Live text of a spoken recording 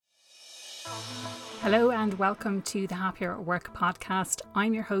Hello and welcome to the Happier at Work podcast.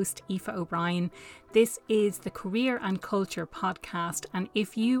 I'm your host, Aoife O'Brien. This is the Career and Culture podcast, and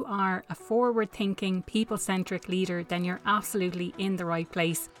if you are a forward-thinking, people-centric leader, then you're absolutely in the right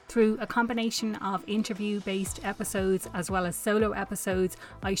place. Through a combination of interview-based episodes as well as solo episodes,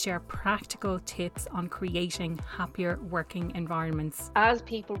 I share practical tips on creating happier working environments. As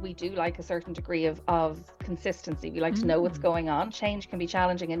people, we do like a certain degree of consistency. We like to know what's going on. Change can be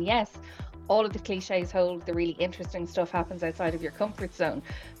challenging, and yes, all of the cliches hold. The really interesting stuff happens outside of your comfort zone.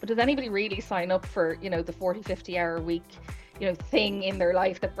 But does anybody really sign up for, the 40, 50 hour a week, thing in their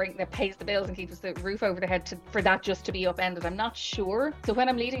life that pays the bills and keeps the roof over their head for that just to be upended? I'm not sure. So when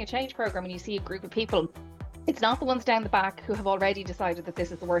I'm leading a change program and you see a group of people, it's not the ones down the back who have already decided that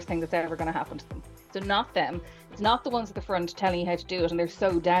this is the worst thing that's ever going to happen to them. So not them. It's not the ones at the front telling you how to do it and they're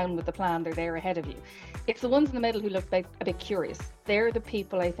so down with the plan they're there ahead of you. It's the ones in the middle who look a bit curious. They're the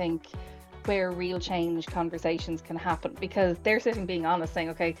people, I think, where real change conversations can happen, because they're sitting being honest, saying,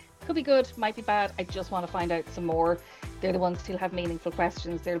 okay, could be good, might be bad, I just want to find out some more. They're the ones who'll have meaningful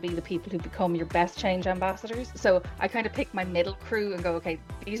questions. They'll be the people who become your best change ambassadors. So I kind of pick my middle crew and go, okay,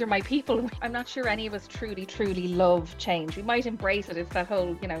 these are my people. I'm not sure any of us truly love change. We might embrace it. It's that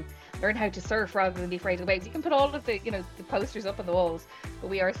whole, learn how to surf rather than be afraid of the waves. You can put all of the, the posters up on the walls, but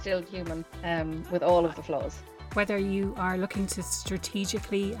we are still human with all of the flaws. Whether you are looking to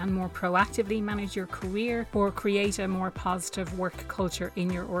strategically and more proactively manage your career or create a more positive work culture in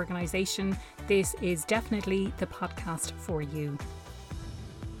your organisation, this is definitely the podcast for you.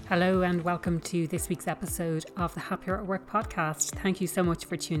 Hello and welcome to this week's episode of the Happier at Work podcast. Thank you so much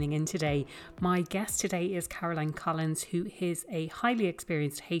for tuning in today. My guest today is Caroline Collins, who is a highly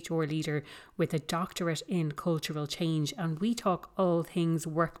experienced HR leader with a doctorate in cultural change, and we talk all things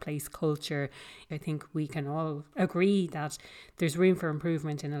workplace culture. I think we can all agree that there's room for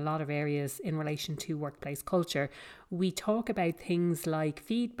improvement in a lot of areas in relation to workplace culture. We talk about things like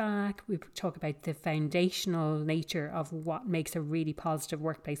feedback, we talk about the foundational nature of what makes a really positive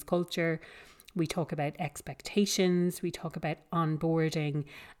workplace culture. We talk about expectations, we talk about onboarding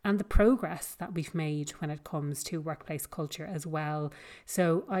and the progress that we've made when it comes to workplace culture as well.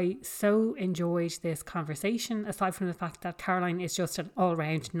 So I so enjoyed this conversation, aside from the fact that Caroline is just an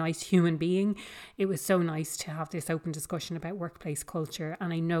all-round nice human being. It was so nice to have this open discussion about workplace culture,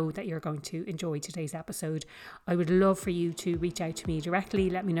 and I know that you're going to enjoy today's episode. I would love for you to reach out to me directly.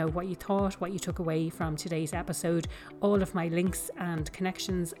 Let me know what you thought, what you took away from today's episode. All of my links and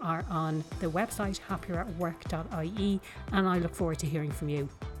connections are on the website happieratwork.ie, and I look forward to hearing from you.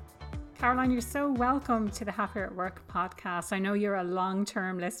 Caroline, you're so welcome to the Happier at Work podcast. I know you're a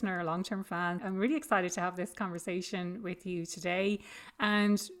long-term listener, a long-term fan. I'm really excited to have this conversation with you today.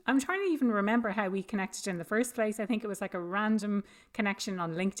 And I'm trying to even remember how we connected in the first place. I think it was like a random connection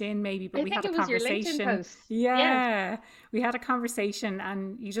on LinkedIn maybe, but we had a conversation. Your LinkedIn post. Yeah, we had a conversation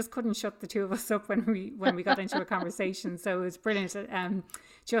and you just couldn't shut the two of us up when we got into a conversation. So it was brilliant.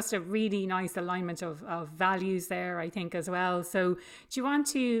 Just a really nice alignment of values there, I think, as well. So do you want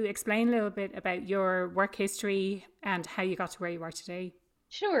to explain a little bit about your work history and how you got to where you are today?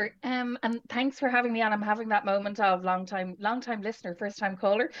 Sure. And thanks for having me on. I'm having that moment of long time listener, first time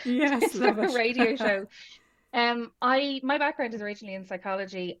caller. Yes, love it. Radio show. My background is originally in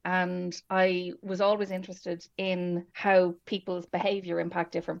psychology, and I was always interested in how people's behavior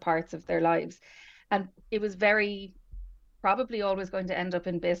impact different parts of their lives. And it was probably always going to end up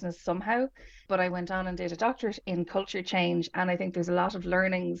in business somehow, but I went on and did a doctorate in culture change, and I think there's a lot of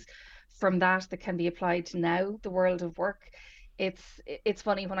learnings from that can be applied to now the world of work. It's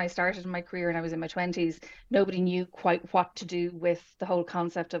funny, when I started in my career and I was in my 20s, nobody knew quite what to do with the whole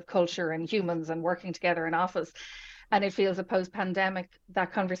concept of culture and humans and working together in office. And it feels that post-pandemic,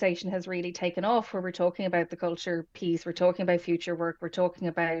 that conversation has really taken off, where we're talking about the culture piece, we're talking about future work, we're talking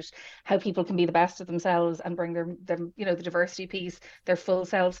about how people can be the best of themselves and bring their the diversity piece, their full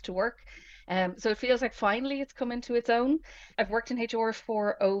selves to work. So it feels like finally it's come into its own. I've worked in HR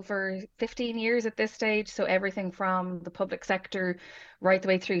for over 15 years at this stage. So everything from the public sector right the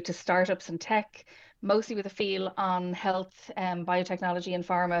way through to startups and tech, mostly with a feel on health, biotechnology and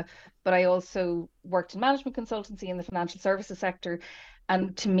pharma. But I also worked in management consultancy in the financial services sector.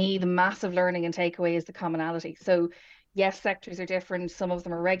 And to me, the massive learning and takeaway is the commonality. So yes, sectors are different. Some of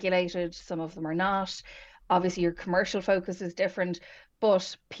them are regulated, some of them are not. Obviously, your commercial focus is different,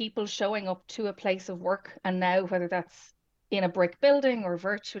 but people showing up to a place of work, and now whether that's in a brick building or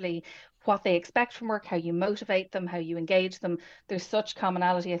virtually, what they expect from work, how you motivate them, how you engage them. There's such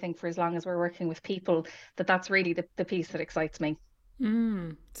commonality, I think, for as long as we're working with people, that's really the piece that excites me.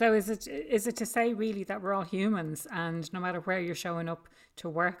 So is it to say really that we're all humans, and no matter where you're showing up to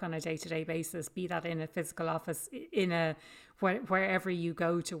work on a day-to-day basis, be that in a physical office, in a wherever you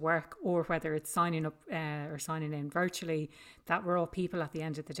go to work, or whether it's signing up or signing in virtually, that we're all people at the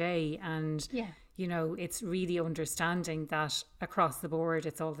end of the day. And Yeah. it's really understanding that across the board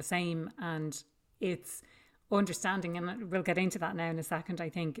it's all the same, and it's understanding, and we'll get into that now in a second. I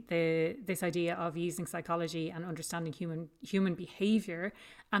think this idea of using psychology and understanding human behavior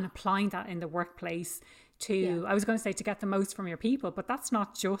and applying that in the workplace to, I was going to say, to get the most from your people, but that's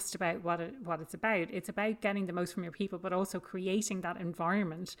not just about what it's about. It's about getting the most from your people, but also creating that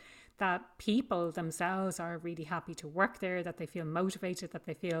environment that people themselves are really happy to work there, that they feel motivated, that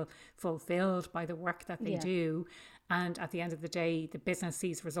they feel fulfilled by the work that they do. And at the end of the day, the business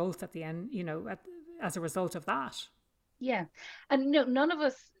sees results at the end, as a result of that. Yeah. And none of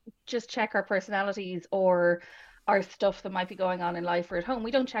us just check our personalities or our stuff that might be going on in life or at home. We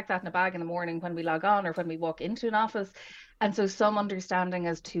don't check that in a bag in the morning when we log on or when we walk into an office. And so some understanding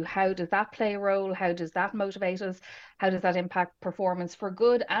as to how does that play a role? How does that motivate us? How does that impact performance for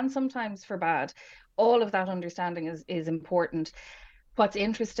good and sometimes for bad? All of that understanding is important. What's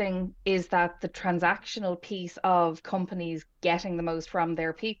interesting is that the transactional piece of companies getting the most from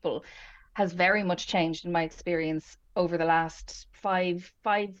their people has very much changed in my experience over the last five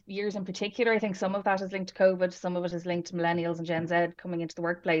years in particular. I think some of that is linked to COVID, some of it is linked to millennials and Gen Z coming into the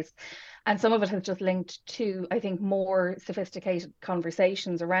workplace, and some of it has just linked to, I think, more sophisticated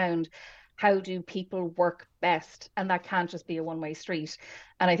conversations around how do people work best, and that can't just be a one-way street.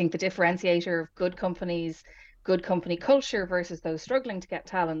 And I think the differentiator of good companies, good company culture versus those struggling to get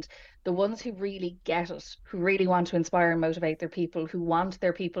talent, the ones who really get it, who really want to inspire and motivate their people, who want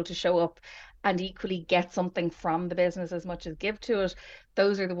their people to show up and equally get something from the business as much as give to it,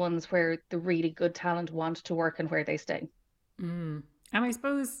 those are the ones where the really good talent want to work and where they stay. And I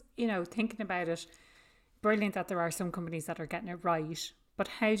suppose, thinking about it, brilliant that there are some companies that are getting it right, but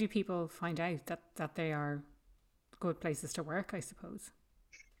how do people find out that they are good places to work, I suppose?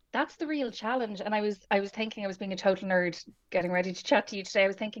 That's the real challenge. And I was thinking, I was being a total nerd getting ready to chat to you today. I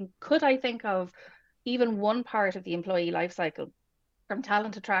was thinking, could I think of even one part of the employee life cycle, from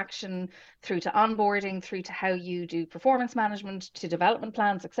talent attraction through to onboarding, through to how you do performance management, to development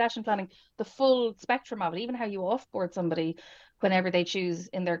plans, succession planning, the full spectrum of it, even how you offboard somebody whenever they choose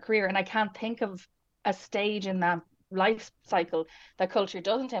in their career. And I can't think of a stage in that life cycle that culture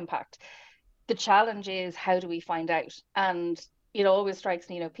doesn't impact. The challenge is, how do we find out? And it always strikes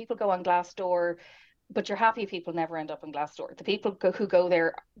me, people go on Glassdoor, but your happy people never end up on Glassdoor. The people who go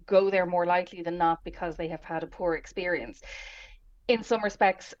there more likely than not because they have had a poor experience. In some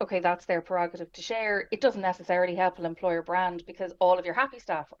respects, okay, that's their prerogative to share. It doesn't necessarily help an employer brand because all of your happy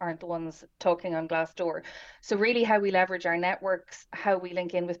staff aren't the ones talking on Glassdoor. So really how we leverage our networks, how we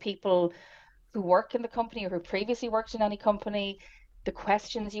link in with people who work in the company or who previously worked in any company, the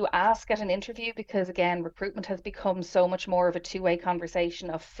questions you ask at an interview, because again, recruitment has become so much more of a two-way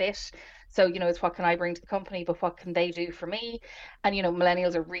conversation of fit. So, it's what can I bring to the company, but what can they do for me? And,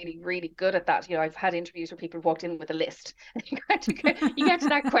 millennials are really, really good at that. I've had interviews where people have walked in with a list. You get to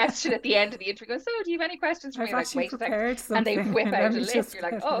that question at the end of the interview, go, so do you have any questions for me? I've actually Wait a second. something, And they whip out a list. You're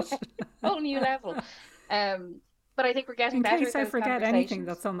like, oh, it. whole new level. But I think we're getting In better case at I those forget anything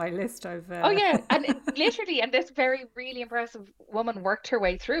that's on my list, Oh yeah, and literally, and this very really impressive woman worked her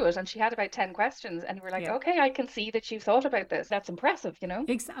way through it, and she had about 10 questions, and we're like, yeah. okay, I can see that you thought about this. That's impressive,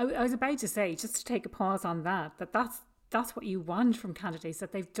 I was about to say, just to take a pause on that's what you want from candidates,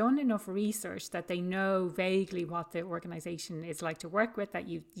 that they've done enough research, that they know vaguely what the organisation is like to work with, that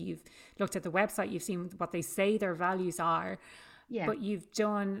you've looked at the website, you've seen what they say their values are. Yeah. But you've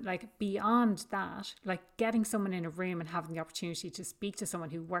done, like, beyond that, like getting someone in a room and having the opportunity to speak to someone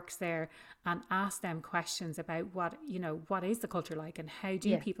who works there and ask them questions about what is the culture like, and how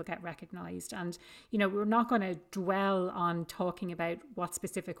do people get recognised. And, we're not going to dwell on talking about what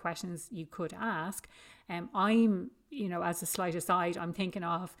specific questions you could ask. I'm, as a slight aside, I'm thinking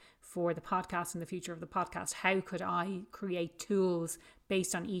of, for the podcast and the future of the podcast, how could I create tools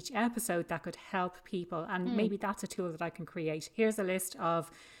based on each episode that could help people? And maybe that's a tool that I can create. Here's a list of,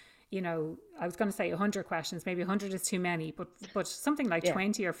 I was going to say 100 questions, maybe 100 is too many, but something like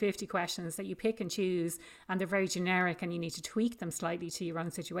 20 or 50 questions that you pick and choose, and they're very generic and you need to tweak them slightly to your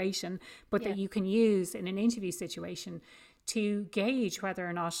own situation, but that you can use in an interview situation to gauge whether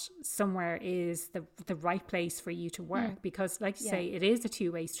or not somewhere is the right place for you to work. Because, like you say, it is a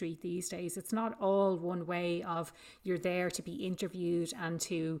two-way street these days. It's not all one way of you're there to be interviewed and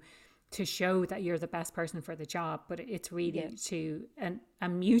to to show that you're the best person for the job, but it's really Yeah. to a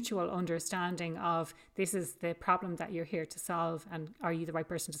mutual understanding of this is the problem that you're here to solve, and are you the right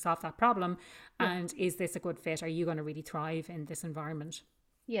person to solve that problem? Yeah. And is this a good fit? Are you going to really thrive in this environment?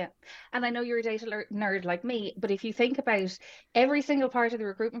 Yeah. And I know you're a data nerd like me, but if you think about every single part of the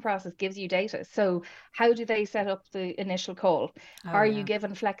recruitment process gives you data. So how do they set up the initial call? Oh, Are you yeah.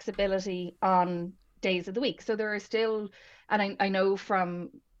 given flexibility on days of the week? So there are still, and I know from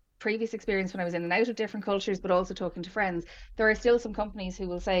previous experience when I was in and out of different cultures, but also talking to friends, there are still some companies who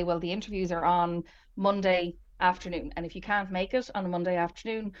will say, well, the interviews are on Monday afternoon. And if you can't make it on a Monday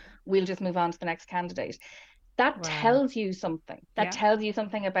afternoon, we'll just move on to the next candidate. That Wow. tells you something. That Yeah. tells you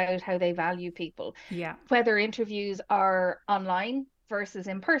something about how they value people, Yeah. whether interviews are online versus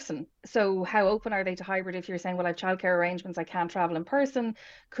in person. So, how open are they to hybrid? If you're saying, well, I have childcare arrangements, I can't travel in person,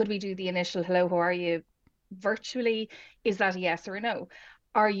 could we do the initial hello, how are you virtually? Is that a yes or a no?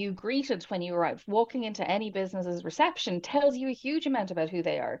 Are you greeted when you arrive? Walking into any business's reception tells you a huge amount about who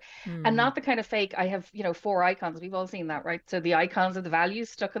they are. And Mm. not the kind of fake, I have, 4 icons. We've all seen that, right? So the icons of the values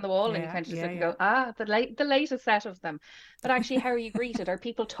stuck on the wall, and you Yeah. kind of just Yeah. look and Yeah. go, the latest set of them. But actually, how are you greeted? Are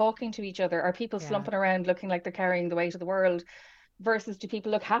people talking to each other? Are people Yeah. slumping around looking like they're carrying the weight of the world? Versus do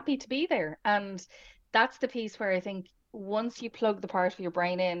people look happy to be there? And that's the piece where I think once you plug the part of your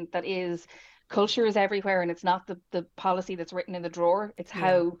brain in that is culture is everywhere, and it's not the policy that's written in the drawer, it's Yeah.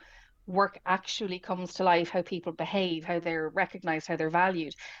 how work actually comes to life, how people behave, how they're recognized, how they're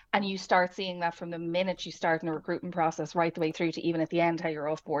valued. And you start seeing that from the minute you start in a recruitment process right the way through to even at the end, how you're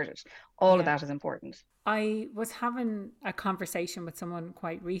offboarded. All of Yeah. that is important. I was having a conversation with someone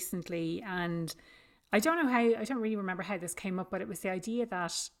quite recently, and I don't know how, I don't really remember how this came up, but it was the idea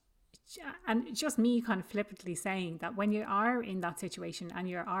that, and just me kind of flippantly saying that when you are in that situation and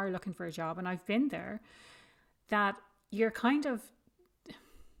you are looking for a job, and I've been there, that you're kind of,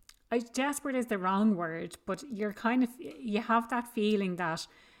 desperate is the wrong word, but you're kind of, you have that feeling that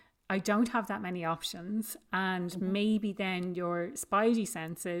I don't have that many options, and Mm-hmm. maybe then your spidey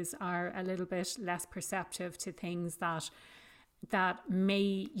senses are a little bit less perceptive to things that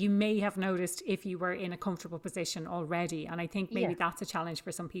you may have noticed if you were in a comfortable position already. And I think maybe Yeah. that's a challenge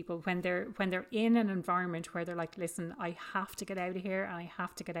for some people when they're in an environment where they're like, listen, I have to get out of here and I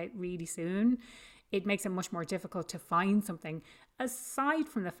have to get out really soon. It makes it much more difficult to find something, aside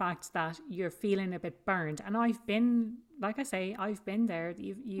from the fact that you're feeling a bit burned. And I've been, like I say, I've been there.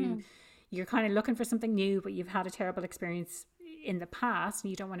 Hmm. You're kind of looking for something new, but you've had a terrible experience in the past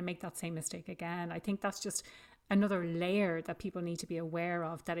and you don't want to make that same mistake again. I think that's just another layer that people need to be aware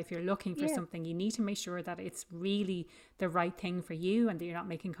of, that if you're looking for Yeah. something, you need to make sure that it's really the right thing for you and that you're not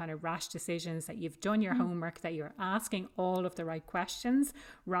making kind of rash decisions, that you've done your homework, that you're asking all of the right questions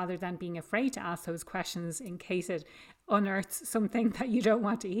rather than being afraid to ask those questions in case it unearths something that you don't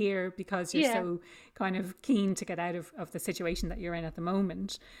want to hear because you're Yeah. so kind of keen to get out of the situation that you're in at the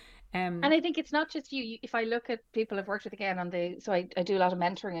moment. And I think it's not just you. If I look at people I've worked with again so I do a lot of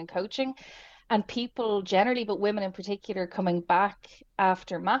mentoring and coaching, and people generally, but women in particular, coming back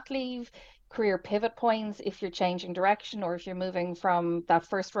after mat leave, career pivot points, if you're changing direction or if you're moving from that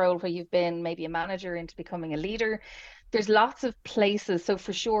first role where you've been maybe a manager into becoming a leader. There's lots of places. So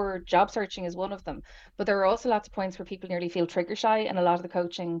for sure, job searching is one of them. But there are also lots of points where people nearly feel trigger shy. And a lot of the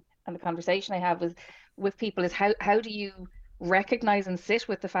coaching and the conversation I have with people is how do you recognize and sit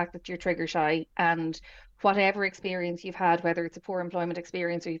with the fact that you're trigger shy, and whatever experience you've had, whether it's a poor employment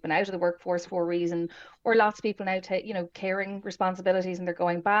experience or you've been out of the workforce for a reason, or lots of people now take, carrying responsibilities and they're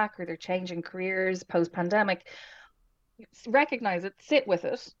going back or they're changing careers post pandemic, recognize it, sit with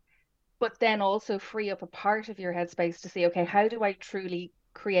it, but then also free up a part of your headspace to see, okay, how do I truly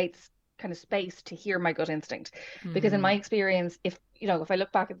create kind of space to hear my gut instinct? Because in my experience, if I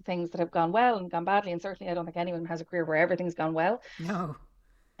look back at the things that have gone well and gone badly, and certainly I don't think anyone has a career where everything's gone well, No.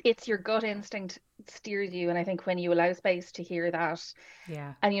 it's your gut instinct steers you. And I think when you allow space to hear that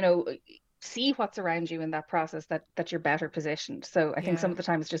Yeah. and see what's around you in that process, that you're better positioned. So I think some Yeah. of the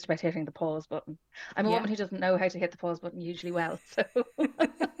time it's just about hitting the pause button. I'm a Yeah. woman who doesn't know how to hit the pause button usually well, so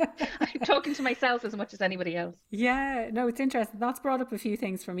I'm talking to myself as much as anybody else. Yeah, no, it's interesting. That's brought up a few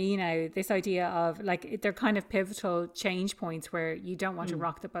things for me now. This idea of like they're kind of pivotal change points where you don't want to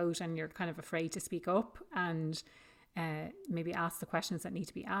rock the boat and you're kind of afraid to speak up and maybe ask the questions that need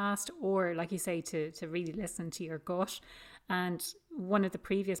to be asked, or like you say, to really listen to your gut. And one of the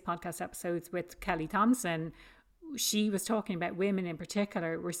previous podcast episodes with Kelly Thompson, she was talking about women in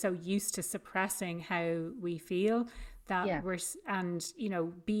particular. We're so used to suppressing how we feel that Yeah.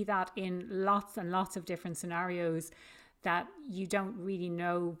 be that in lots and lots of different scenarios, that you don't really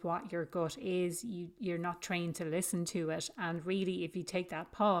know what your gut is. You're not trained to listen to it. And really, if you take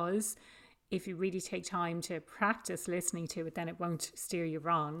that pause, if you really take time to practice listening to it, then it won't steer you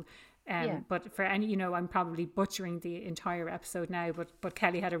wrong. But for any, I'm probably butchering the entire episode now, but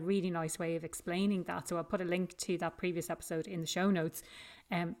Kelly had a really nice way of explaining that. So I'll put a link to that previous episode in the show notes.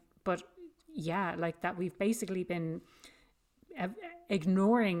 But yeah, like that we've basically been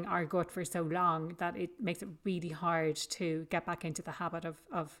ignoring our gut for so long that it makes it really hard to get back into the habit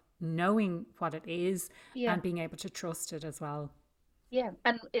of knowing what it is and being able to trust it as well. Yeah,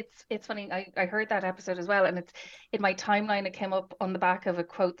 and it's funny. I heard that episode as well, and it's in my timeline. It came up on the back of a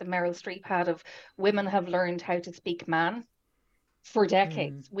quote that Meryl Streep had of women have learned how to speak man for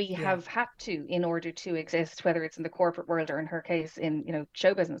decades. We have had to in order to exist, whether it's in the corporate world or in her case in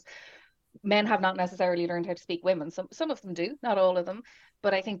show business. Men have not necessarily learned how to speak women. Some of them do, not all of them.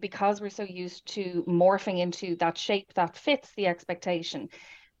 But I think because we're so used to morphing into that shape that fits the expectation,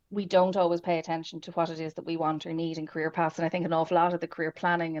 we don't always pay attention to what it is that we want or need in career paths. And I think an awful lot of the career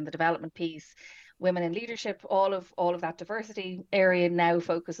planning and the development piece, women in leadership, all of that diversity area now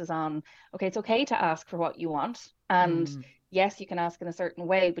focuses on, okay, it's okay to ask for what you want. And yes, you can ask in a certain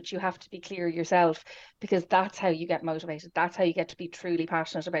way, but you have to be clear yourself, because that's how you get motivated. That's how you get to be truly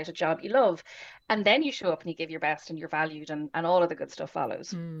passionate about a job you love. And then you show up and you give your best and you're valued, and all of the good stuff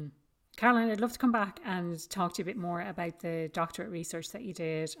follows. Caroline, I'd love to come back and talk to you a bit more about the doctorate research that you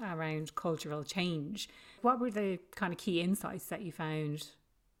did around cultural change. What were the kind of key insights that you found?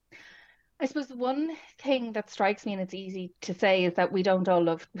 I suppose the one thing that strikes me, and it's easy to say, is that we don't all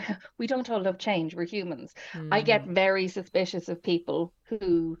love change. We're humans. I get very suspicious of people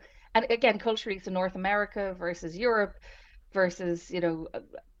who, and again, culturally, so North America versus Europe versus,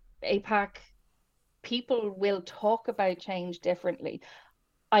 APAC, people will talk about change differently.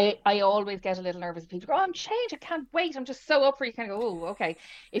 I always get a little nervous. People go, oh, I'm change. I can't wait. I'm just so up for you. Kind of go, oh, okay.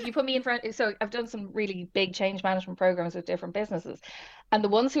 If you put me in front, so I've done some really big change management programs with different businesses. And the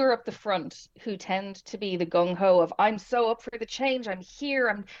ones who are up the front, who tend to be the gung-ho of, I'm so up for the change. I'm here.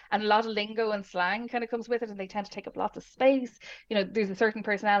 And a lot of lingo and slang kind of comes with it. And they tend to take up lots of space. There's a certain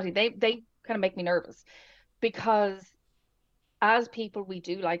personality. They kind of make me nervous, because as people, we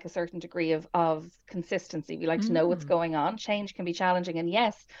do like a certain degree of consistency. We like to know what's going on. Change can be challenging. And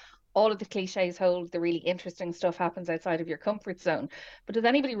yes, all of the cliches hold. The really interesting stuff happens outside of your comfort zone. But does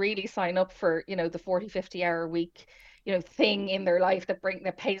anybody really sign up for, the 40, 50-hour week, thing in their life that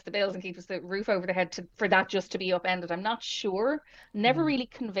pays the bills and keeps the roof over their head for that just to be upended? I'm not sure. Never really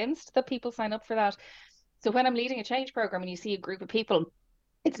convinced that people sign up for that. So when I'm leading a change program and you see a group of people,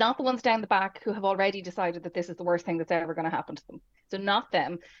 it's not the ones down the back who have already decided that this is the worst thing that's ever going to happen to them. So not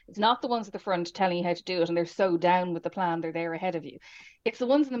them. It's not the ones at the front telling you how to do it and they're so down with the plan, they're there ahead of you. It's the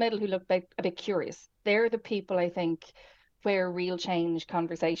ones in the middle who look a bit curious. They're the people, I think, where real change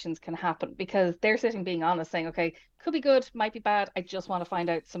conversations can happen, because they're sitting being honest, saying, okay, could be good, might be bad, I just want to find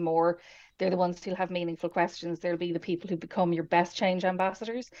out some more. They're the ones who'll have meaningful questions. They'll be the people who become your best change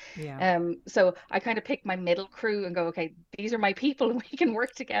ambassadors. So I kind of pick my middle crew and go, okay, these are my people, and we can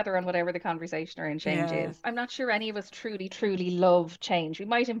work together on whatever the conversation around change is. I'm not sure any of us truly love change. We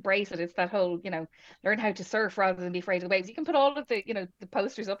might embrace it. It's that whole, learn how to surf rather than be afraid of the waves. You can put all of the, the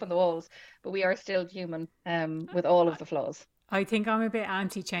posters up on the walls, but we are still human, with all of the flaws. I think I'm a bit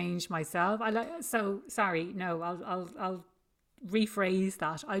anti-change myself. I'll rephrase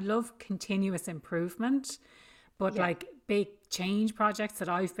that. I love continuous improvement, but like big change projects that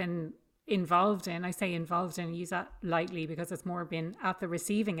I've been involved in, I say involved in, use that lightly because it's more been at the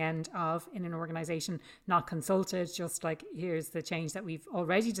receiving end of in an organization, not consulted, just like, here's the change that we've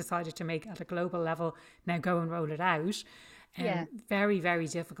already decided to make at a global level, now go and roll it out. Very, very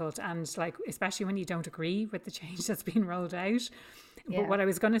difficult. And like, especially when you don't agree with the change that's been rolled out. But what I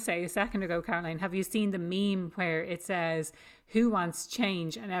was going to say a second ago, Caroline, have you seen the meme where it says, who wants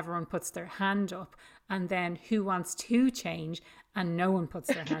change? And everyone puts their hand up. And then who wants to change? And no one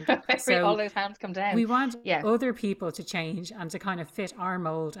puts their hand up. So all those hands come down. We want other people to change and to kind of fit our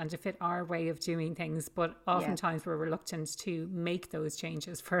mold and to fit our way of doing things. But oftentimes we're reluctant to make those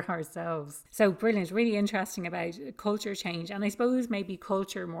changes for ourselves. So brilliant, really interesting about culture change. And I suppose maybe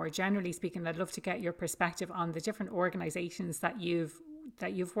culture more generally speaking, I'd love to get your perspective on the different organizations that you've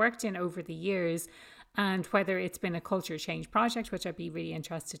worked in over the years, and whether it's been a culture change project, which I'd be really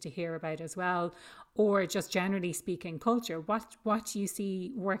interested to hear about as well, or just generally speaking culture. What do you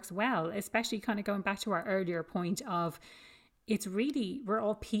see works well, especially kind of going back to our earlier point of, it's really, we're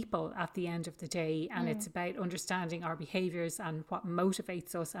all people at the end of the day, and it's about understanding our behaviors and what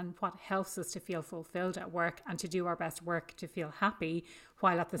motivates us and what helps us to feel fulfilled at work and to do our best work to feel happy,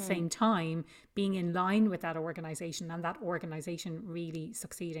 while at the same time being in line with that organization and that organization really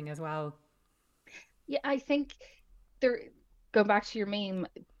succeeding as well. Yeah, I think there, going back to your meme,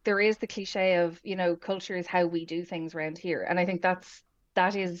 there is the cliche of, culture is how we do things around here. And I think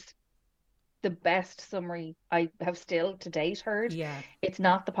that is the best summary I have still to date heard. Yeah. It's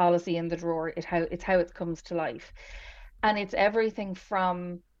not the policy in the drawer, it's how it comes to life. And it's everything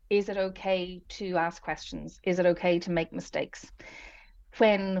from, is it okay to ask questions? Is it okay to make mistakes?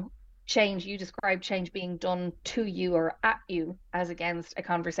 When change, you describe change being done to you or at you as against a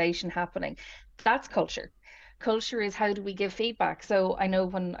conversation happening. That's culture. Culture is, how do we give feedback? So I know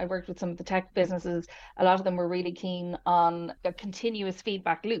when I worked with some of the tech businesses, a lot of them were really keen on a continuous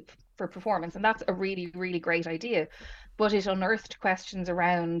feedback loop for performance. And that's a really, really great idea. But it unearthed questions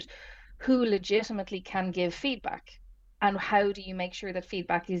around who legitimately can give feedback, and how do you make sure that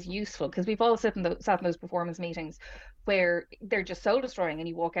feedback is useful? Because we've all sat in those performance meetings where they're just soul destroying, and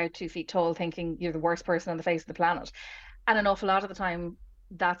you walk out 2 feet tall thinking you're the worst person on the face of the planet. And an awful lot of the time,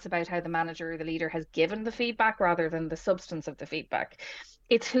 that's about how the manager or the leader has given the feedback rather than the substance of the feedback.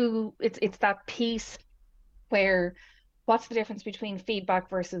 It's that piece where, what's the difference between feedback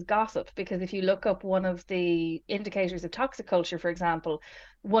versus gossip? Because if you look up one of the indicators of toxic culture, for example,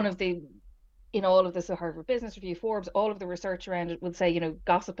 one of the in all of this, so Harvard Business Review, Forbes, all of the research around it would say,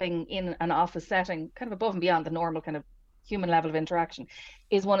 gossiping in an office setting, kind of above and beyond the normal kind of human level of interaction,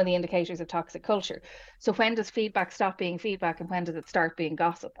 is one of the indicators of toxic culture. So when does feedback stop being feedback, and when does it start being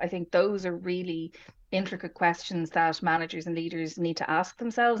gossip? I think those are really intricate questions that managers and leaders need to ask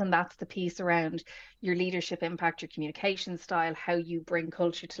themselves. And that's the piece around your leadership impact, your communication style, how you bring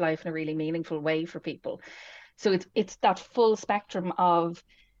culture to life in a really meaningful way for people. So it's that full spectrum of,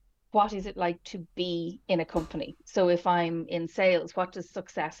 what is it like to be in a company? So if I'm in sales, what does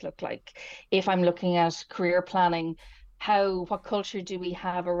success look like? If I'm looking at career planning, what culture do we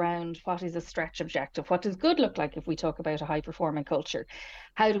have around what is a stretch objective? What does good look like if we talk about a high performing culture?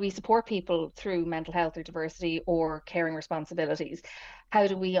 How do we support people through mental health or diversity or caring responsibilities? How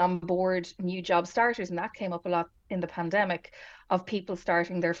do we onboard new job starters? And that came up a lot in the pandemic, of people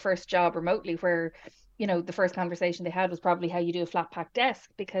starting their first job remotely, where the first conversation they had was probably how you do a flat pack desk,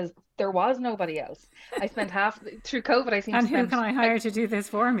 because there was nobody else. I spent through COVID, I seem And to spend, who can I hire to do this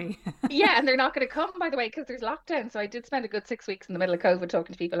for me? yeah, and they're not going to come, by the way, because there's lockdown. So I did spend a good 6 weeks in the middle of COVID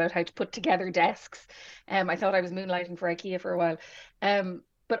talking to people about how to put together desks. I thought I was moonlighting for IKEA for a while.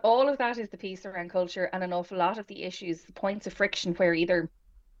 But all of that is the piece around culture, and an awful lot of the issues, the points of friction, where either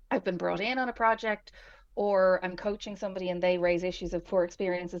I've been brought in on a project, or I'm coaching somebody and they raise issues of poor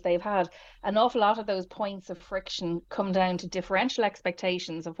experiences they've had. An awful lot of those points of friction come down to differential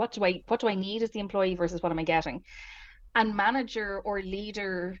expectations of, what do I need as the employee versus what am I getting, and manager or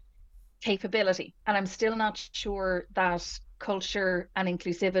leader capability. And I'm still not sure that culture and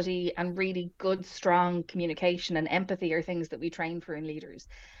inclusivity and really good, strong communication and empathy are things that we train for in leaders.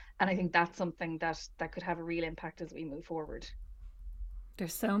 And I think that's something that could have a real impact as we move forward.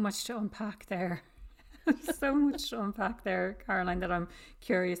 There's so much to unpack there. So much to unpack there, Caroline, that I'm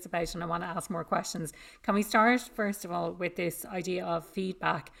curious about, and I want to ask more questions. Can we start, first of all, with this idea of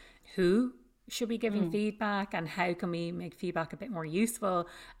feedback? Who should be giving feedback, and how can we make feedback a bit more useful,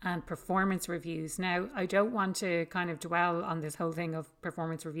 and performance reviews? Now, I don't want to kind of dwell on this whole thing of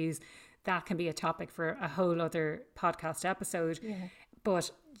performance reviews. That can be a topic for a whole other podcast episode. Yeah. But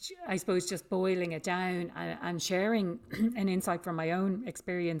I suppose just boiling it down and sharing an insight from my own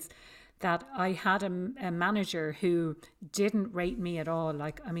experience, that I had a manager who didn't rate me at all.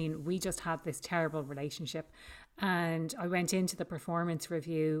 We just had this terrible relationship. And I went into the performance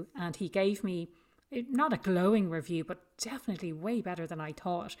review, and he gave me not a glowing review, but definitely way better than I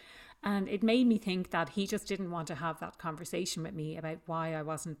thought. And it made me think that he just didn't want to have that conversation with me about why I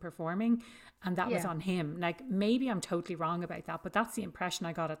wasn't performing. And that was on him. Maybe I'm totally wrong about that, but that's the impression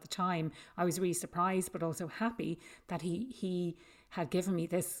I got at the time. I was really surprised, but also happy that he had given me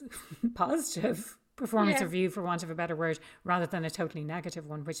this positive performance review, for want of a better word, rather than a totally negative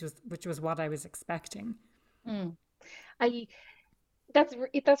one, which was what I was expecting.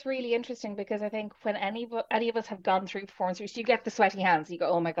 That's really interesting, because I think when any of us have gone through performance reviews, you get the sweaty hands. You go,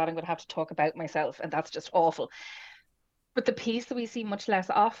 oh my God, I'm going to have to talk about myself, and that's just awful. But the piece that we see much less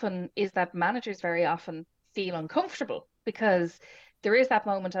often is that managers very often feel uncomfortable, because there is that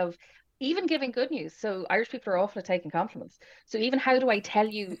moment of even giving good news. So Irish people are awful at taking compliments. So even, how do I tell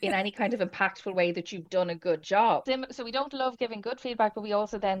you in any kind of impactful way that you've done a good job? So we don't love giving good feedback, but we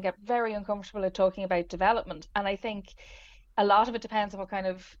also then get very uncomfortable at talking about development. And I think a lot of it depends on what kind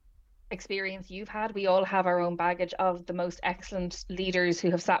of experience you've had. We all have our own baggage of the most excellent leaders who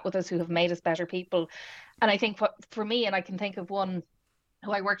have sat with us, who have made us better people. And I think what for me, and I can think of one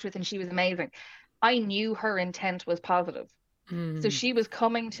who I worked with and she was amazing. I knew her intent was positive. So Mm. she was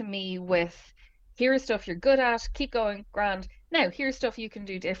coming to me with, here's stuff you're good at, keep going, grand. Now, here's stuff you can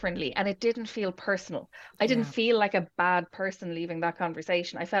do differently. And it didn't feel personal. I didn't Yeah. feel like a bad person leaving that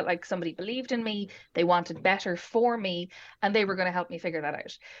conversation. I felt like somebody believed in me, they wanted better for me, and they were going to help me figure that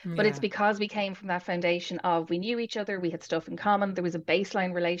out. But it's Yeah. because we came from that foundation of we knew each other, we had stuff in common, there was a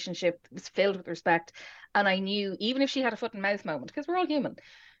baseline relationship, it was filled with respect. And I knew even if she had a foot and mouth moment, because we're all human,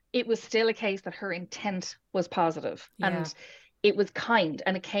 it was still a case that her intent was positive Yeah. and it was kind,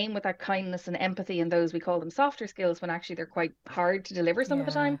 and it came with that kindness and empathy and those we call them softer skills when actually they're quite hard to deliver some of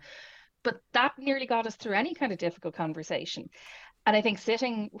the Yeah. time. But that nearly got us through any kind of difficult conversation. And I think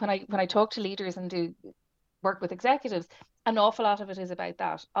sitting when I talk to leaders and do work with executives, an awful lot of it is about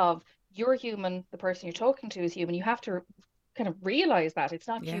that of you're human, the person you're talking to is human. You have to kind of realize that it's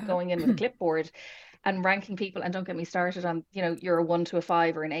not you Yeah. going in with a clipboard and ranking people. And don't get me started on, you're a 1 to a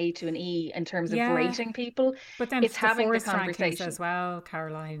 5 or an A to an E in terms of Yeah. rating people. But then It's the having the forced rankings conversation. as well,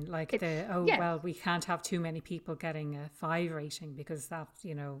 Caroline, like It's, the, oh, yeah, well, we can't have too many people getting a 5 rating because that,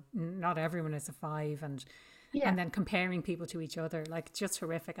 not everyone is a 5. And yeah. then comparing people to each other, like just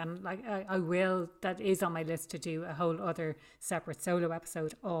horrific. And like, I will, that is on my list to do a whole other separate solo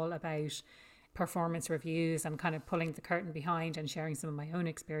episode all about performance reviews and kind of pulling the curtain behind and sharing some of my own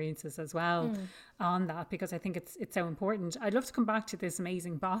experiences as well Mm. on that, because I think it's so important. I'd love to come back to this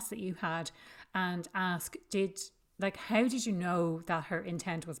amazing boss that you had and ask, how did you know that her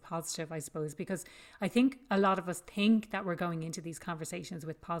intent was positive, I suppose? Because I think a lot of us think that we're going into these conversations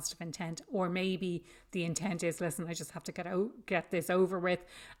with positive intent, or maybe the intent is, listen, I just have to get this over with.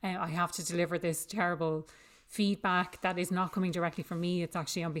 I have to deliver this terrible feedback that is not coming directly from me. It's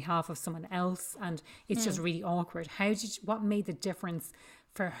actually on behalf of someone else. And it's just really awkward. What made the difference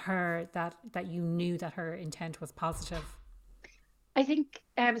for her that you knew that her intent was positive? I think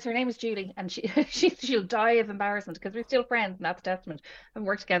so her name is Julie, and she'll die of embarrassment because we're still friends, and that's a testament. We've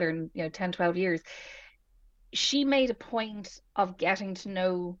worked together in 10, 12 years. She made a point of getting to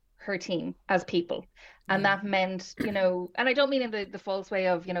know her team as people. And Yeah. that meant, and I don't mean in the false way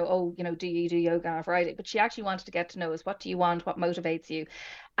of, do you do yoga on a Friday? But she actually wanted to get to know us. What do you want? What motivates you?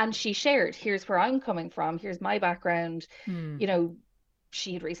 And she shared, here's where I'm coming from. Here's my background. Hmm. You know,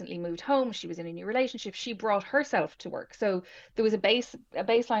 she had recently moved home. She was in a new relationship. She brought herself to work. So there was a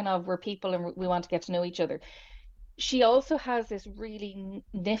baseline of we're people and we want to get to know each other. She also has this really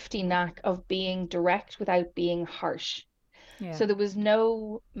nifty knack of being direct without being harsh. Yeah. So there was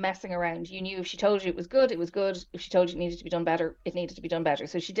no messing around. You knew if she told you it was good, it was good. If she told you it needed to be done better, it needed to be done better.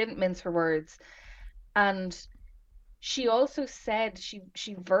 So she didn't mince her words. And she also said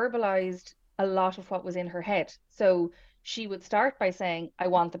she verbalized a lot of what was in her head. So she would start by saying, I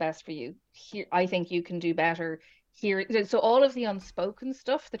want the best for you. Here, I think you can do better. Here, so all of the unspoken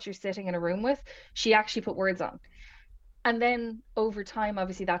stuff that you're sitting in a room with, she actually put words on. And then over time,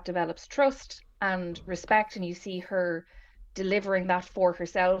 obviously, that develops trust and respect, and you see her delivering that for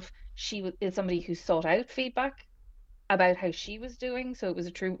herself. She is somebody who sought out feedback about how she was doing. So it was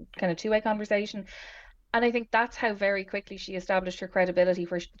a true kind of two-way conversation. And I think that's how very quickly she established her credibility,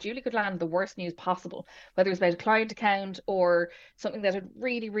 where Julie could land the worst news possible, whether it was about a client account or something that had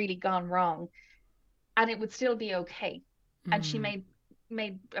really, really gone wrong, and it would still be okay. And she Hmm.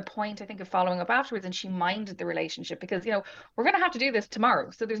 made a point, I think, of following up afterwards, and she minded the relationship because we're going to have to do this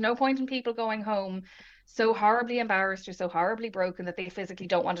tomorrow, so there's no point in people going home so horribly embarrassed or so horribly broken that they physically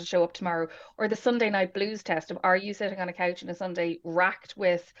don't want to show up tomorrow. Or the Sunday night blues test of, are you sitting on a couch on a Sunday racked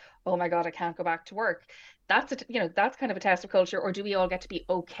with, oh my god, I can't go back to work? That's kind of a test of culture. Or do we all get to be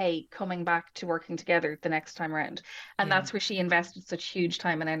okay coming back to working together the next time around? And Yeah. that's where she invested such huge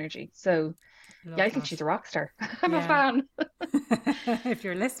time and energy. So yeah, Love I think she's that. a rock star. I'm a Yeah. fan. If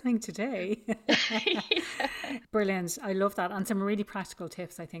you're listening today. Yeah. Brilliant. I love that. And some really practical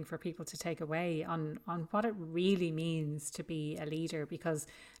tips, I think, for people to take away on what it really means to be a leader. Because,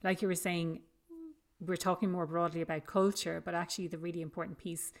 like you were saying, we're talking more broadly about culture, but actually the really important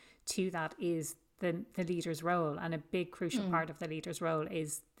piece to that is the leader's role. And a big crucial Mm, part of the leader's role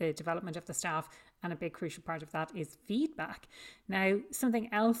is the development of the staff. And a big crucial part of that is feedback. Now,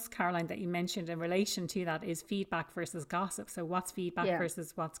 something else, Caroline, that you mentioned in relation to that is feedback versus gossip. So what's feedback yeah.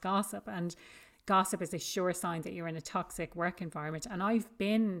 versus what's gossip? And gossip is a sure sign that you're in a toxic work environment. And I've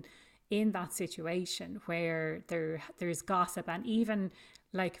been in that situation where there's gossip, and even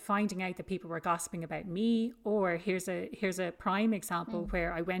like finding out that people were gossiping about me. Or here's a prime example Mm,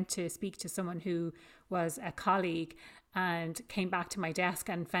 where I went to speak to someone who was a colleague, and came back to my desk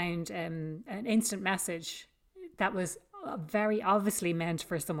and found an instant message that was very obviously meant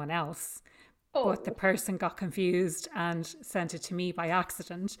for someone else. But the person got confused and sent it to me by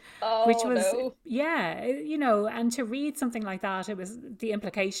accident, which was, no. yeah, you know, and to read something like that, it was, the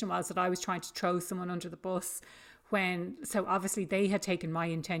implication was that I was trying to throw someone under the bus when, so obviously they had taken my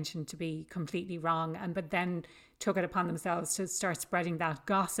intention to be completely wrong, and but then took it upon themselves to start spreading that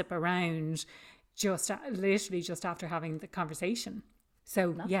gossip around literally just after having the conversation.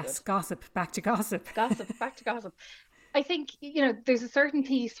 So yes, good. Gossip, back to gossip. Gossip, back to gossip. I think, you know, there's a certain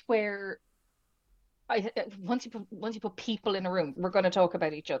piece where once you put people in a room, we're going to talk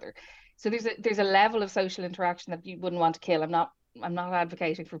about each other. So there's a level of social interaction that you wouldn't want to kill. I'm not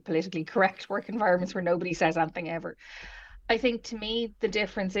advocating for politically correct work environments where nobody says anything ever. I think to me the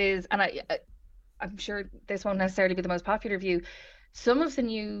difference is, and I'm sure this won't necessarily be the most popular view, some of the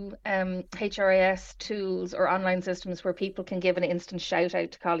new HRIS tools or online systems where people can give an instant shout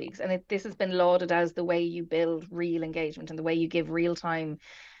out to colleagues, and this has been lauded as the way you build real engagement and the way you give real time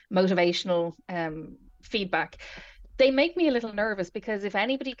motivational feedback. They make me a little nervous, because if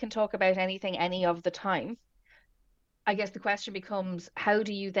anybody can talk about anything any of the time, I guess the question becomes, how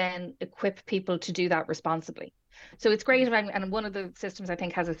do you then equip people to do that responsibly? So it's great, and one of the systems I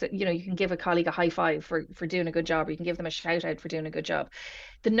think has you know, you can give a colleague a high five for doing a good job, or you can give them a shout out for doing a good job.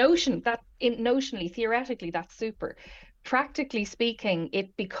 The notion that notionally, theoretically, that's super. Practically speaking,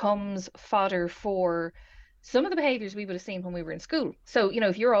 it becomes fodder for some of the behaviors we would have seen when we were in school. So, you know,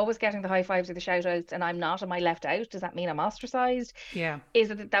 if you're always getting the high fives or the shout outs and I'm not, am I left out? Does that mean I'm ostracized? Yeah.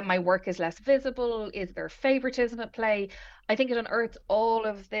 Is it that my work is less visible? Is there favoritism at play? I think it unearths all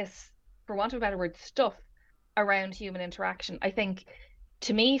of this, for want of a better word, stuff around human interaction. I think,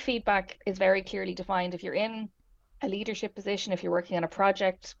 to me, feedback is very clearly defined. If you're in a leadership position, if you're working on a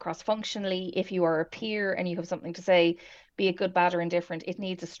project cross-functionally, if you are a peer and you have something to say, be it good, bad, or indifferent, it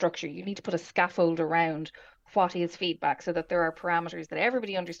needs a structure. You need to put a scaffold around what is feedback so that there are parameters that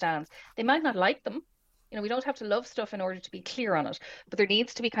everybody understands. They might not like them. You know, we don't have to love stuff in order to be clear on it, but there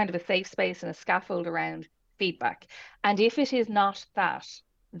needs to be kind of a safe space and a scaffold around feedback. And if it is not that,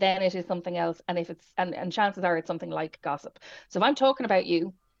 then it is something else. And if it's, and chances are it's something like gossip. So if I'm talking about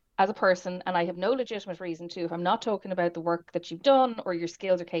you as a person and I have no legitimate reason to, if I'm not talking about the work that you've done or your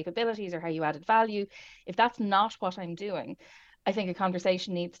skills or capabilities or how you added value, if that's not what I'm doing, I think a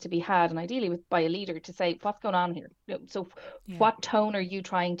conversation needs to be had, and ideally by a leader, to say, what's going on here? So what tone are you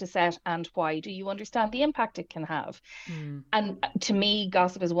trying to set, and why? Do you understand the impact it can have? And to me,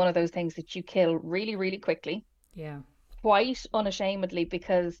 gossip is one of those things that you kill really, really quickly. Yeah. Quite unashamedly,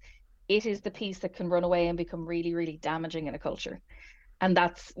 because it is the piece that can run away and become really, really damaging in a culture. And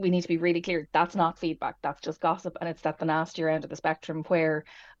we need to be really clear, that's not feedback, that's just gossip. And it's at the nastier end of the spectrum where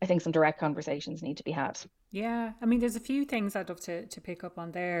I think some direct conversations need to be had. Yeah, I mean, there's a few things I'd love to pick up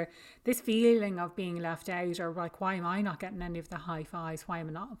on there. This feeling of being left out, or like, why am I not getting any of the high fives? Why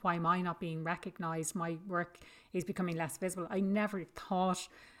am I not being recognised? My work is becoming less visible. I never thought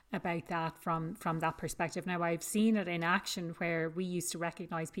about that from that perspective. Now, I've seen it in action where we used to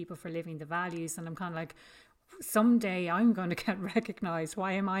recognise people for living the values, and I'm kind of like, someday I'm going to get recognized.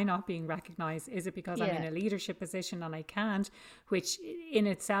 Why am I not being recognized? Is it because I'm in a leadership position and I can't? Which in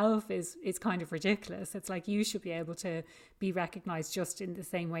itself is kind of ridiculous. It's like, you should be able to be recognized just in the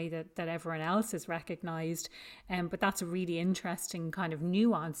same way that everyone else is recognized. But that's a really interesting kind of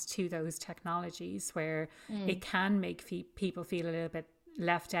nuance to those technologies where it can make people feel a little bit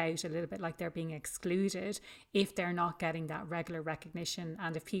left out, a little bit like they're being excluded if they're not getting that regular recognition,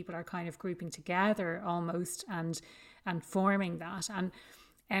 and if people are kind of grouping together almost and forming that.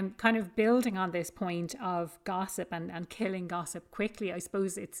 And kind of building on this point of gossip and killing gossip quickly, I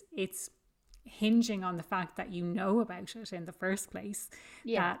suppose it's hinging on the fact that you know about it in the first place,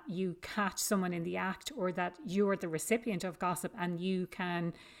 that you catch someone in the act, or that you're the recipient of gossip and you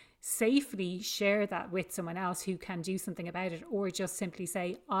can safely share that with someone else who can do something about it, or just simply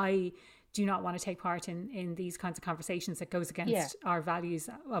say, I do not want to take part in these kinds of conversations that goes against our values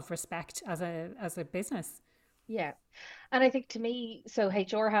of respect as a business. Yeah. And I think, to me, so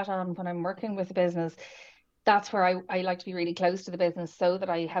HR hat on, when I'm working with a business, that's where I like to be really close to the business so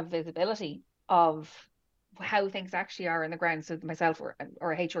that I have visibility of how things actually are on the ground, so that myself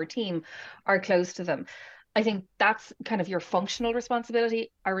or a HR team are close to them. I think that's kind of your functional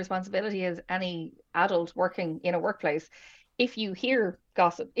responsibility. Our responsibility as any adult working in a workplace, if you hear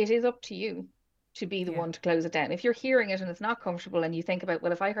gossip, it is up to you to be the Yeah. one to close it down. If you're hearing it and it's not comfortable and you think about,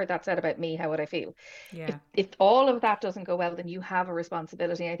 well, if I heard that said about me, how would I feel? Yeah. If all of that doesn't go well, then you have a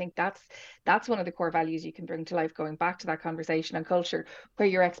responsibility. I think that's one of the core values you can bring to life, going back to that conversation on culture, where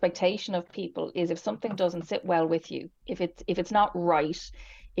your expectation of people is if something doesn't sit well with you, if it's not right,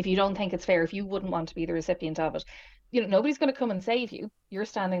 if you don't think it's fair, if you wouldn't want to be the recipient of it, nobody's going to come and save you. You're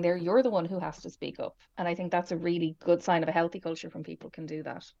standing there, you're the one who has to speak up. And I think that's a really good sign of a healthy culture when people can do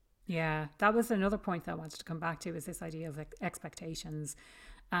that. Yeah, that was another point that I wanted to come back to, is this idea of expectations.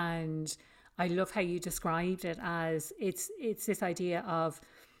 And I love how you described it as it's this idea of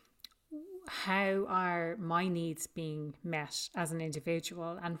how are my needs being met as an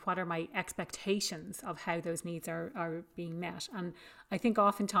individual, and what are my expectations of how those needs are being met. And I think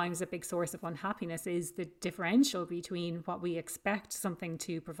oftentimes a big source of unhappiness is the differential between what we expect something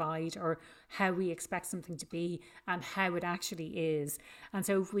to provide, or how we expect something to be, and how it actually is. And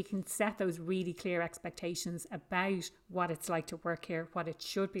so if we can set those really clear expectations about what it's like to work here, what it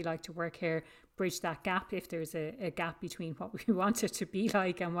should be like to work here, bridge that gap if there's a gap between what we want it to be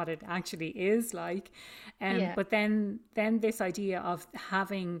like and what it actually is like. Yeah. But then this idea of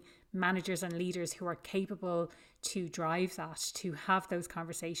having managers and leaders who are capable to drive that, to have those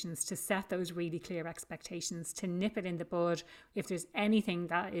conversations, to set those really clear expectations, to nip it in the bud if there's anything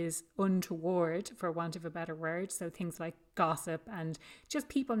that is untoward, for want of a better word. So things like gossip and just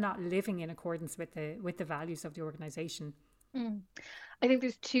people not living in accordance with the values of the organization. Mm. I think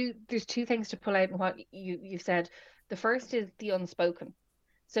there's two things to pull out in what you've said. The first is the unspoken.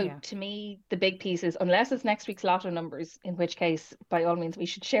 So Yeah. to me, the big piece is, unless it's next week's lotto numbers, in which case, by all means, we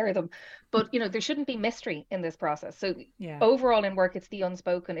should share them. But there shouldn't be mystery in this process. So Yeah. overall in work, it's the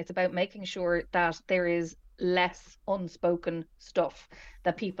unspoken. It's about making sure that there is less unspoken stuff,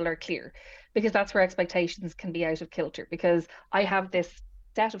 that people are clear, because that's where expectations can be out of kilter. Because I have this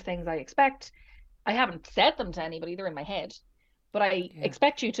set of things I expect. I haven't said them to anybody, they're in my head, but I Yeah.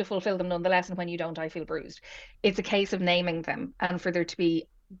 expect you to fulfill them nonetheless. And when you don't, I feel bruised. It's a case of naming them, and for there to be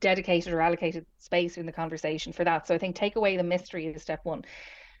dedicated or allocated space in the conversation for that. So I think take away the mystery is step one.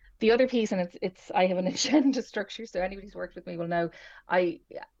 The other piece, and it's I have an agenda structure, so anybody who's worked with me will know I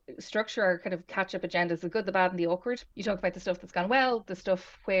structure our kind of catch up agendas, the good, the bad, and the awkward. You talk about the stuff that's gone well, the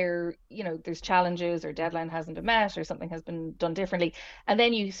stuff where there's challenges or deadline hasn't been met or something has been done differently, and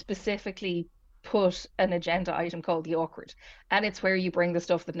then you specifically put an agenda item called the awkward, and it's where you bring the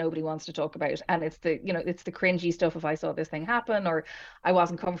stuff that nobody wants to talk about, and it's the cringy stuff. If I saw this thing happen, or I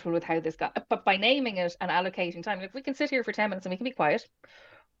wasn't comfortable with how this got, but by naming it and allocating time, like we can sit here for 10 minutes and we can be quiet,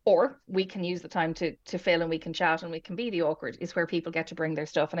 or we can use the time to fill, and we can chat and we can be the awkward, is where people get to bring their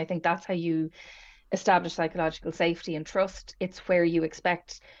stuff. And I think that's how you establish psychological safety and trust. It's where you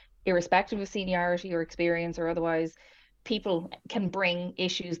expect, irrespective of seniority or experience or otherwise, people can bring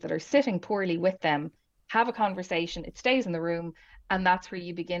issues that are sitting poorly with them, have a conversation, it stays in the room, and that's where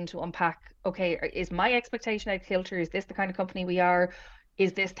you begin to unpack, okay, is my expectation out kilter? Is this the kind of company we are?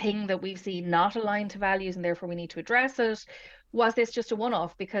 Is this thing that we've seen not aligned to values and therefore we need to address it? Was this just a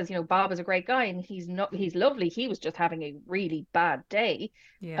one-off because Bob is a great guy and he's lovely, he was just having a really bad day,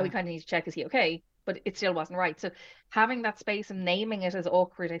 and we Yeah. kind of need to check, is he okay? But it still wasn't right. So having that space and naming it as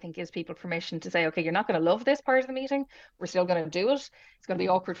awkward, I think, gives people permission to say, okay, you're not going to love this part of the meeting, we're still going to do it, it's going to be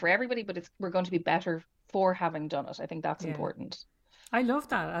awkward for everybody, but we're going to be better for having done it. I think that's Yeah. important. I love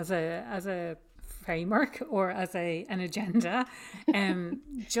that as a framework, or as an agenda.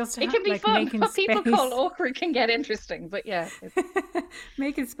 Just It can be like fun. making What people call space, awkward can get interesting, but yeah,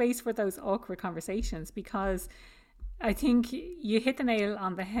 making space for those awkward conversations, because I think you hit the nail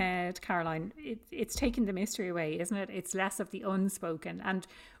on the head, Caroline. It's taking the mystery away, isn't it? It's less of the unspoken. And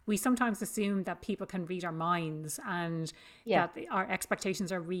we sometimes assume that people can read our minds, and yeah, that our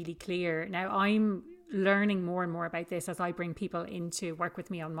expectations are really clear. Now, I'm learning more and more about this as I bring people in to work with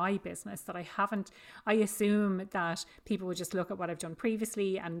me on my business, that I assume that people would just look at what I've done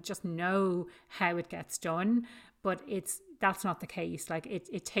previously and just know how it gets done. But that's not the case. Like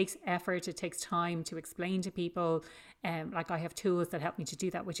it takes effort, it takes time to explain to people. Like I have tools that help me to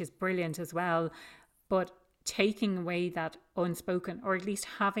do that, which is brilliant as well. But taking away that unspoken, or at least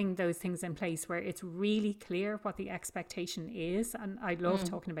having those things in place where it's really clear what the expectation is. And I love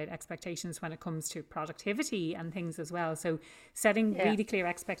talking about expectations when it comes to productivity and things as well. So setting really clear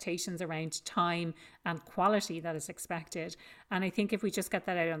expectations around time and quality that is expected. And I think if we just get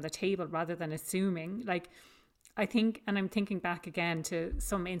that out on the table rather than assuming, like, I think, and I'm thinking back again to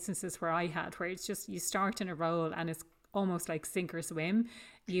some instances where it's just you start in a role and it's almost like sink or swim.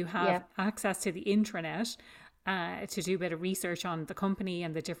 You have access to the intranet, to do a bit of research on the company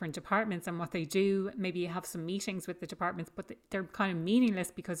and the different departments and what they do. Maybe you have some meetings with the departments, but they're kind of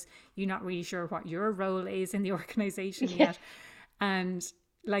meaningless because you're not really sure what your role is in the organization yet. And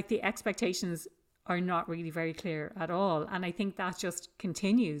like the expectations are not really very clear at all. And I think that just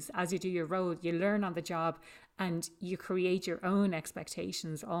continues as you do your role. You learn on the job and you create your own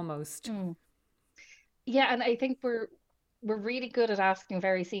expectations almost. Yeah, and I think we're really good at asking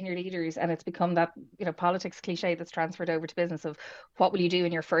very senior leaders, and it's become that, politics cliche that's transferred over to business of what will you do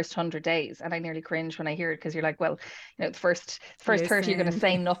in your first 100 days? And I nearly cringe when I hear it, because you're like, well, the first 30 you're going to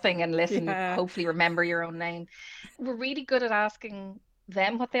say nothing and listen, hopefully remember your own name. We're really good at asking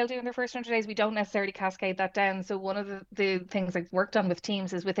them what they'll do in their first 100 days. We don't necessarily cascade that down. So one of the things I've worked on with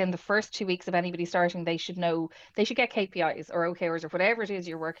teams is within the first 2 weeks of anybody starting, they should get KPIs or OKRs or whatever it is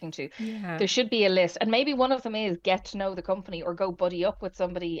you're working to. There should be a list. And maybe one of them is get to know the company or go buddy up with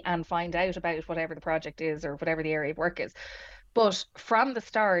somebody and find out about whatever the project is or whatever the area of work is. But from the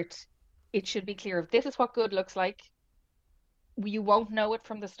start, it should be clear if this is what good looks like. You won't know it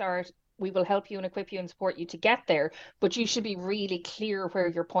from the start. We will help you and equip you and support you to get there, but you should be really clear where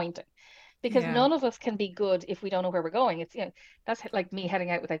you're pointing, because none of us can be good if we don't know where we're going. It's, that's like me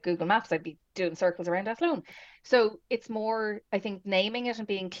heading out without Google Maps. I'd be doing circles around Athlone. So it's more, I think, naming it and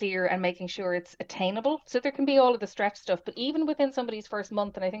being clear and making sure it's attainable. So there can be all of the stretch stuff, but even within somebody's first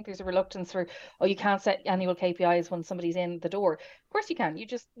month, and I think there's a reluctance for, you can't set annual KPIs when somebody's in the door. Of course you can.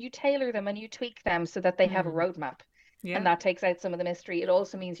 You tailor them and you tweak them so that they have a roadmap. Yeah. And that takes out some of the mystery. It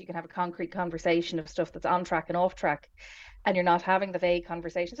also means you can have a concrete conversation of stuff that's on track and off track, and you're not having the vague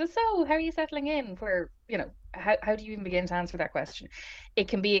conversations. So how are you settling in? Where, how do you even begin to answer that question? It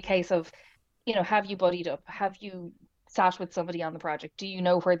can be a case of, have you buddied up? Have you sat with somebody on the project? Do you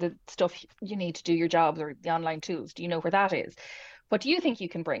know where the stuff you need to do your jobs or the online tools? Do you know where that is? What do you think you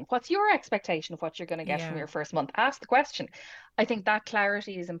can bring? What's your expectation of what you're going to get from your first month? Ask the question. I think that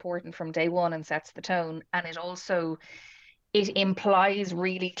clarity is important from day one and sets the tone. And it implies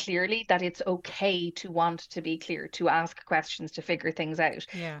really clearly that it's okay to want to be clear, to ask questions, to figure things out.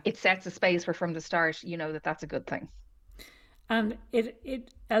 Yeah. It sets a space where from the start, you know that that's a good thing. And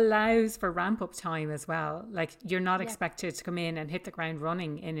it allows for ramp up time as well. Like, you're not expected to come in and hit the ground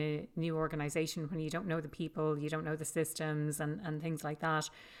running in a new organization when you don't know the people, you don't know the systems and things like that.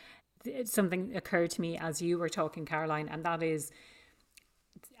 Something occurred to me as you were talking, Caroline, and that is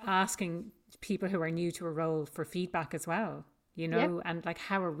asking people who are new to a role for feedback as well. And like,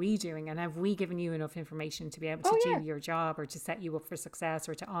 how are we doing? And have we given you enough information to be able to do your job, or to set you up for success,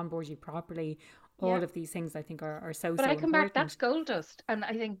 or to onboard you properly? All of these things I think are so important. But I come back, that's gold dust. And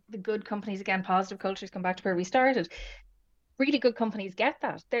I think the good companies, again, positive cultures, come back to where we started. Really good companies get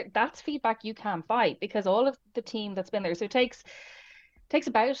that. That's feedback you can't buy, because all of the team that's been there. So it takes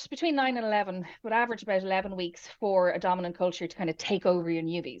about between 9 and 11, but average about 11 weeks for a dominant culture to kind of take over your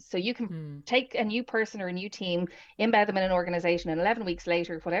newbies. So you can take a new person or a new team, embed them in an organization, and 11 weeks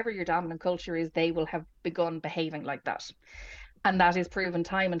later, whatever your dominant culture is, they will have begun behaving like that. And that is proven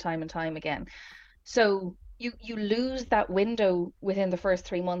time and time and time again. So you lose that window within the first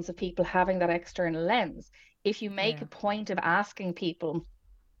 3 months of people having that external lens. If you make a point of asking people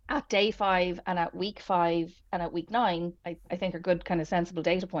at day 5 and at week 5 and at week 9, I think are good kind of sensible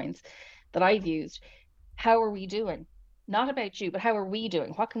data points that I've used. How are we doing? Not about you, but how are we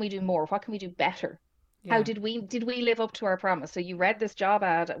doing? What can we do more? What can we do better? How did we live up to our promise? So you read this job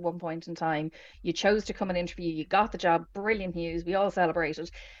ad at one point in time, you chose to come and interview, you got the job, brilliant news, we all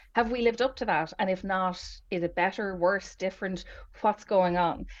celebrated. Have we lived up to that? And if not, is it better, worse, different? What's going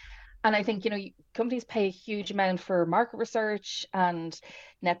on? And I think, companies pay a huge amount for market research and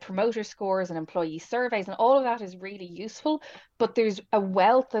net promoter scores and employee surveys, and all of that is really useful. But there's a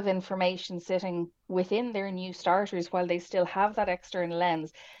wealth of information sitting within their new starters while they still have that external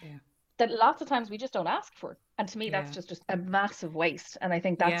lens that lots of times we just don't ask for. And to me, that's just a massive waste. And I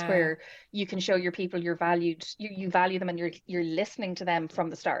think that's where you can show your people you're valued, you value them, and you're listening to them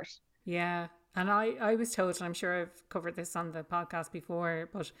from the start. Yeah. And I was told, and I'm sure I've covered this on the podcast before,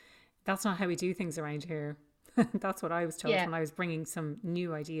 but that's not how we do things around here. That's what I was told when I was bringing some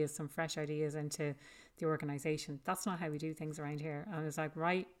new ideas, some fresh ideas into the organization. That's not how we do things around here. And I was like,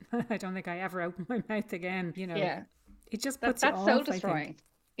 right, I don't think I ever opened my mouth again. It just puts that's you so off, destroying.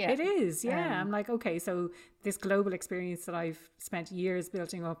 It is, I'm like, okay, so this global experience that I've spent years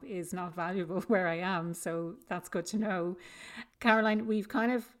building up is not valuable where I am. So that's good to know. Caroline, we've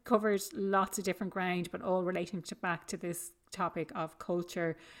kind of covered lots of different ground, but all relating back to this topic of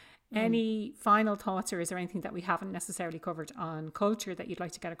culture. Any final thoughts, or is there anything that we haven't necessarily covered on culture that you'd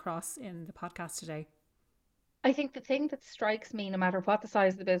like to get across in the podcast today? I think the thing that strikes me, no matter what the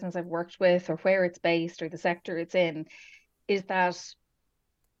size of the business I've worked with or where it's based or the sector it's in, is that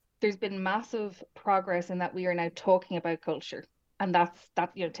there's been massive progress in that we are now talking about culture. And that's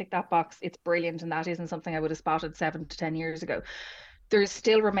that, tick that box. It's brilliant. And that isn't something I would have spotted 7 to 10 years ago. There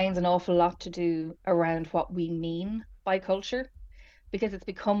still remains an awful lot to do around what we mean by culture, because it's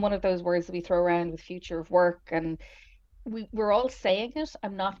become one of those words that we throw around with future of work. And we're all saying it.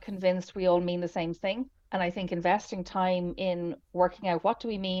 I'm not convinced we all mean the same thing. And I think investing time in working out, what do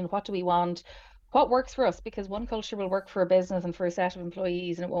we mean? What do we want? What works for us? Because one culture will work for a business and for a set of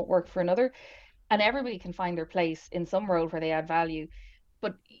employees, and it won't work for another. And everybody can find their place in some role where they add value.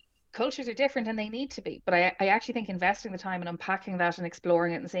 But cultures are different, and they need to be. But I actually think investing the time and unpacking that and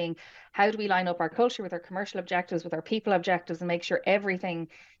exploring it and seeing, how do we line up our culture with our commercial objectives, with our people objectives, and make sure everything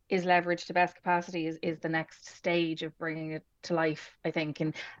is leveraged to best capacity is the next stage of bringing it to life, I think.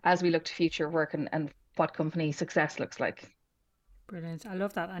 And as we look to future work and what company success looks like. Brilliant. I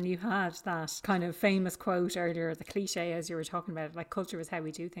love that. And you had that kind of famous quote earlier, the cliche, as you were talking about, like, culture is how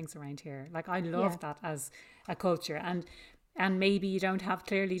we do things around here. Like, I love that as a culture. And maybe you don't have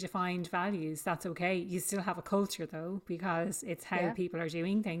clearly defined values. That's okay. You still have a culture, though, because it's how people are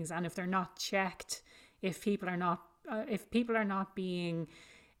doing things. And if they're not checked, if people are not being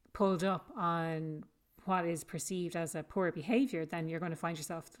pulled up on what is perceived as a poor behavior, then you're going to find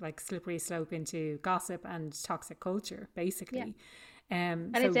yourself like slippery slope into gossip and toxic culture, basically.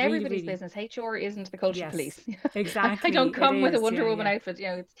 And so it's everybody's business. HR isn't the culture police. Exactly. I don't come with a Wonder Woman outfit.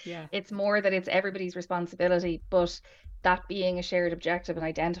 It's more that it's everybody's responsibility. But that being a shared objective and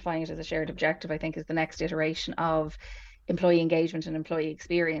identifying it as a shared objective, I think, is the next iteration of employee engagement and employee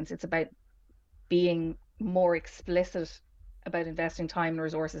experience. It's about being more explicit about investing time and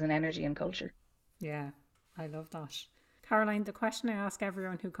resources and energy and culture. Yeah, I love that. Caroline, the question I ask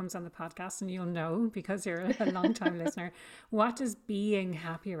everyone who comes on the podcast, and you'll know because you're a long-time listener, what does being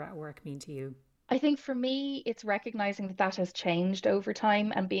happier at work mean to you? I think for me, it's recognizing that has changed over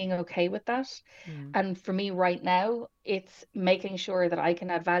time and being okay with that. And for me right now, it's making sure that I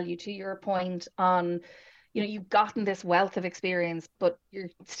can add value, to your point on, you've gotten this wealth of experience, but you're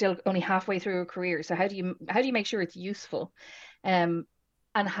still only halfway through a career. So how do you make sure it's useful? And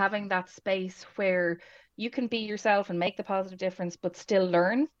having that space where you can be yourself and make the positive difference, but still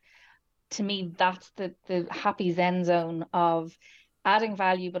learn. To me, that's the happy zen zone of adding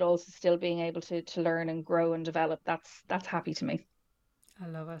value, but also still being able to learn and grow and develop. That's happy to me. I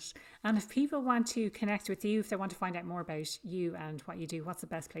love it. And if people want to connect with you, if they want to find out more about you and what you do, what's the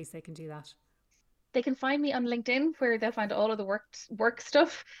best place they can do that? They can find me on LinkedIn, where they'll find all of the work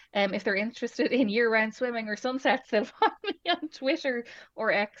stuff. If they're interested in year-round swimming or sunsets, they'll find me on Twitter or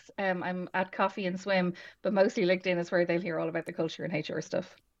X. I'm at Coffee and Swim, but mostly LinkedIn is where they'll hear all about the culture and HR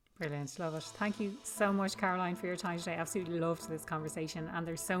stuff. Brilliant. Love it. Thank you so much, Caroline, for your time today. Absolutely loved this conversation. And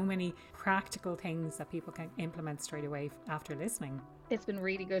there's so many practical things that people can implement straight away after listening. It's been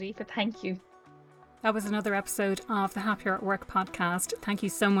really good, Aoife. Thank you. That was another episode of the Happier at Work podcast. Thank you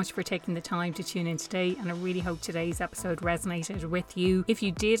so much for taking the time to tune in today, and I really hope today's episode resonated with you. If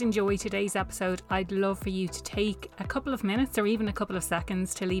you did enjoy today's episode, I'd love for you to take a couple of minutes or even a couple of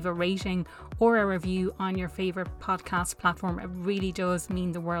seconds to leave a rating or a review on your favourite podcast platform. It really does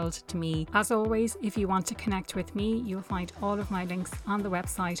mean the world to me. As always, if you want to connect with me, you'll find all of my links on the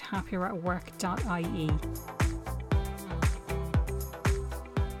website happieratwork.ie.